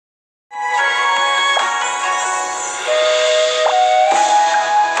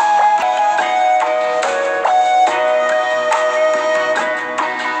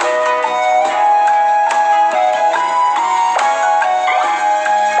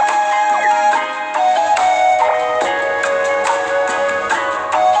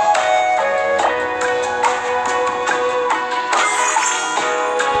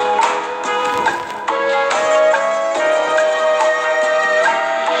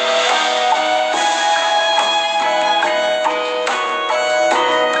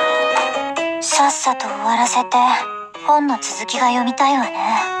さと終わらせて本の続きが読みたいわね。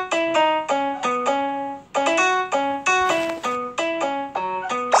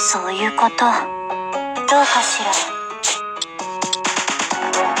そういうこと、どうかしら。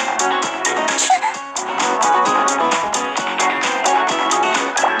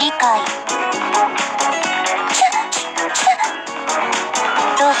理解。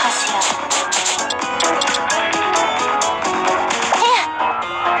どうかしら。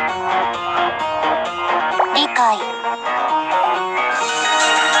理解。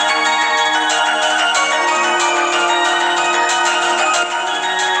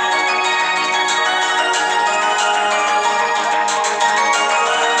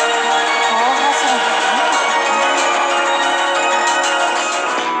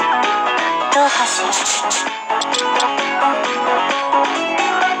どうかしら。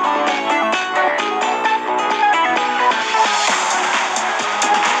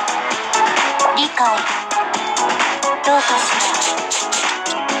理解。どうかしら。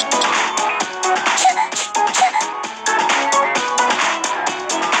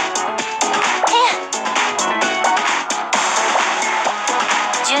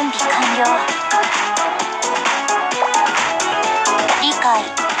準備完了。理解。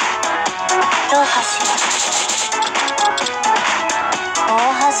どうかしら。大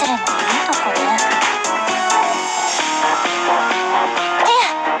外れもいいとこね。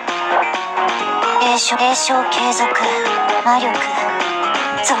栄唱継続、魔力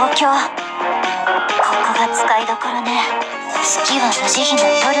増強。ここが使いどころね。月は無慈悲の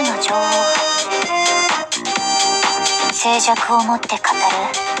夜の女王。静寂をもって語る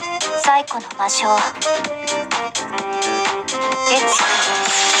最古の魔性。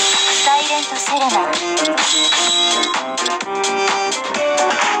サイレントセレナ。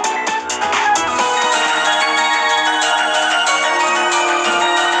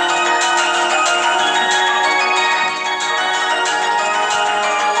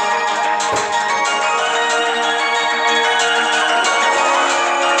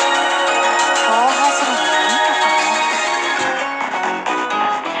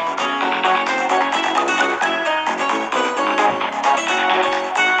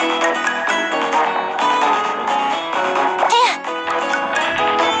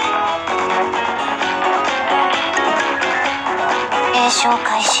紹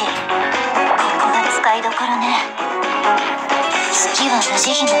介し、ここが使いどころね。月は無慈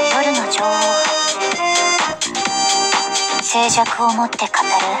悲の夜の女王。静寂をもって語る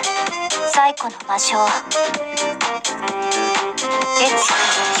最古の魔性。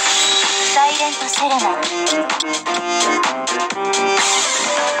サイレントセレナ。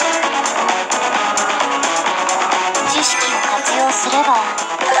知識を活用すれば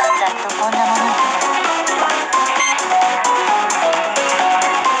ざっとこんなものに。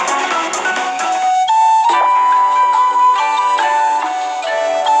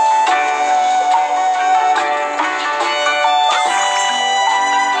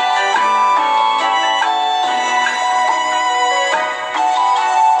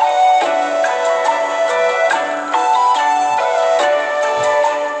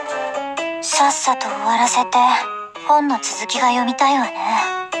さっさと終わらせて本の続きが読みたいわね。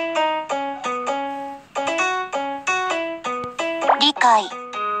理解。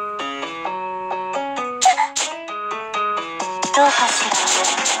どうかしら。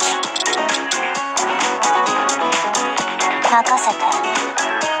任せて。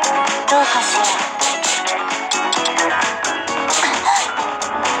どうかしら。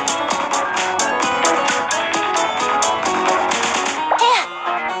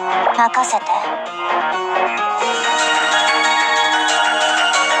任せて。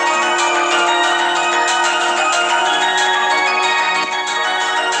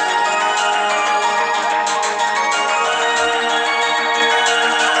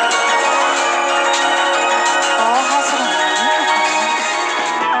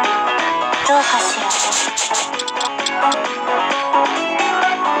どうかしら。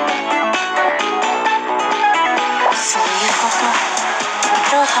そういうこと。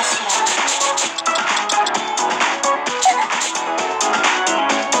どうかしら。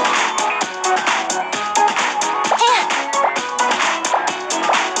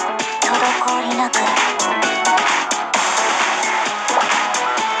滞りなく。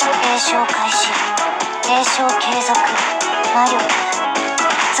栄唱開始。栄唱継続。魔力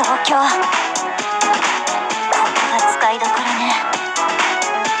増強。ここが使いどころね。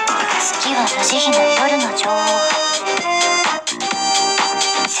月は無慈悲の夜の女王。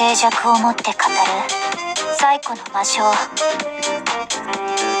静寂をもって語る最古の魔性。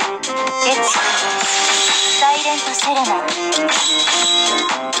サイレレントセレナ。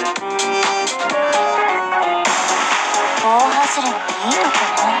大外れもいいとこ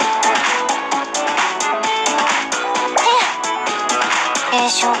ね。詠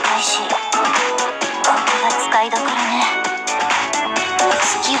唱開始。ここが使いどころね。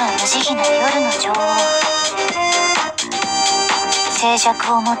月は無慈悲な夜の女王。静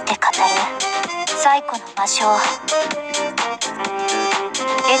寂をもって語る最古の魔性。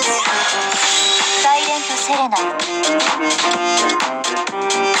エツサイレントセレナ。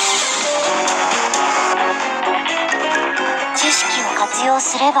知識を活用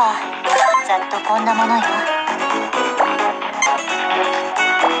すればざっとこんなものよ。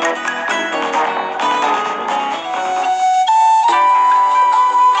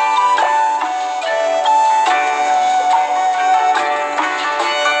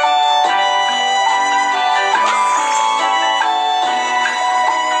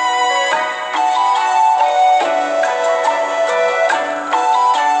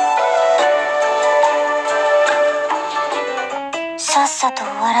さっさと終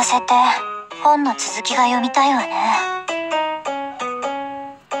わらせて本の続きが読みたいわね。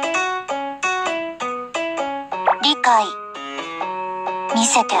理解見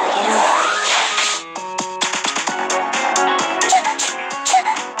せてあげるわ。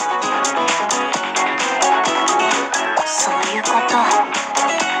そういうこと、ど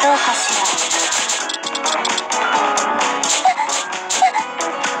うかしら。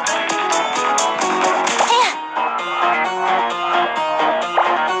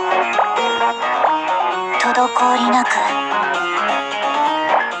滞りなく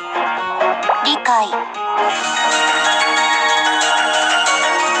理解。大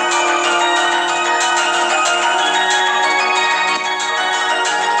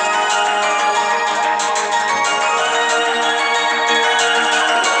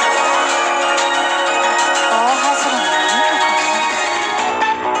外れもいいとこね。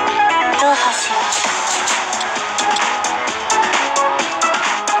どうかしら。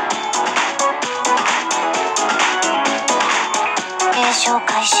詠唱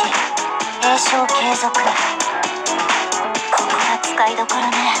開始。詠唱継続。ここが使いどころ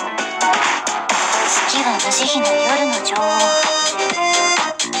ね。月は無慈悲な夜の女王。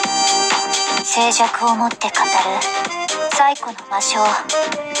静寂をもって語る最古の魔性。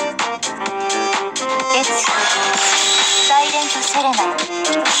エツサイレントセレナ。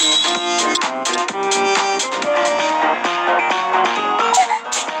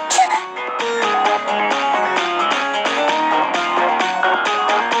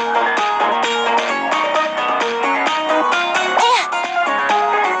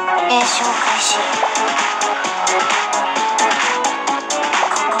詠唱開始。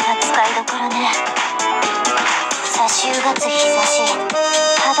ここが使いどころね。差しうがつ日差し、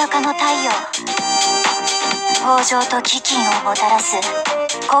裸の太陽。豊穣と飢饉をもたらす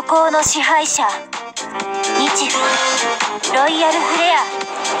孤高の支配者。日フロイヤルフレア。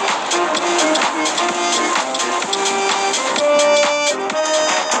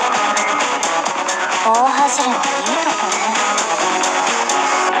大外れもいいとこね。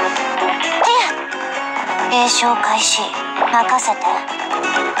詠唱開始。任せて。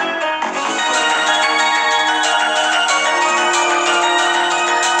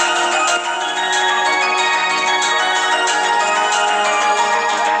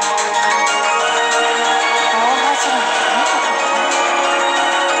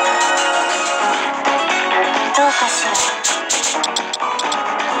どうかしら。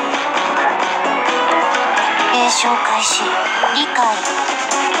詠唱開始。理解。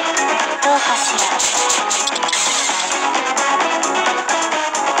どうかしら。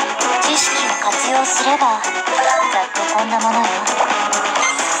知識を活用すればざっとこんなものよ。